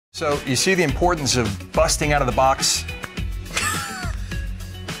So you see the importance of busting out of the box?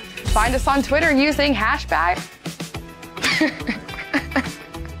 Find us on Twitter using hashtag.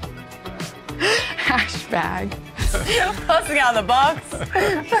 Hashtag. Busting out of the box.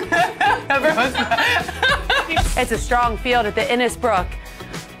 It's a strong field at the Innisbrook.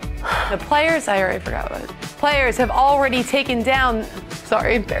 The players, I already forgot what. Players have already taken down,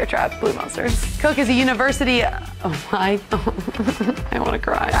 sorry, Bear Trap, Blue Monsters. Cook is a university, oh my, I want to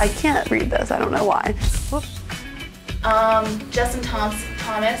cry. I can't read this, I don't know why. Whoops. Justin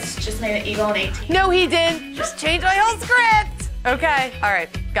Thomas just made an eagle in 18. No, he didn't. Just change my whole script. Okay, all right,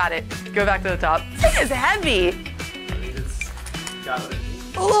 got it. Go back to the top. This thing is heavy.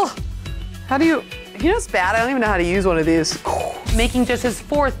 Oh, how do you know it's bad? I don't even know how to use one of these. Making just his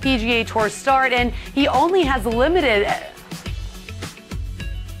 4th PGA Tour start, and he only has limited.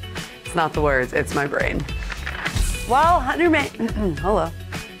 It's not the words, it's my brain. Well, hello.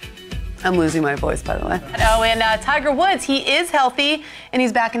 I'm losing my voice, by the way. Oh, and Tiger Woods, he is healthy, and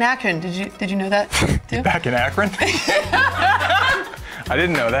he's back in action. Did you know that too? Back in Akron? I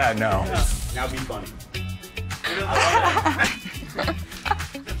didn't know that, no. Now be funny.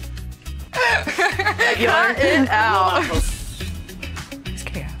 Cut it out. It's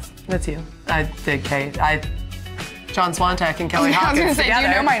chaos. That's you. I did John Swantek and Kelly Hawkins. I was gonna say, do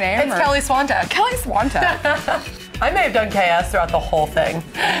you know my name? It's Kelly Swantek. Kelly Swantek. I may have done KS throughout the whole thing.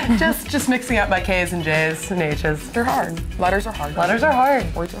 just mixing up my K's and J's and H's. They're hard. Letters are hard. Letters are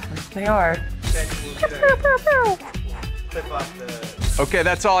hard. Words are hard. They are. Okay,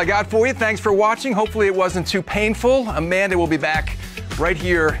 that's all I got for you. Thanks for watching. Hopefully it wasn't too painful. Amanda will be back right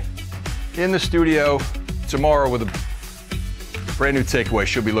here in the studio tomorrow with a brand new takeaway.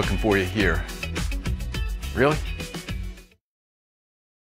 She'll be looking for you here. Really?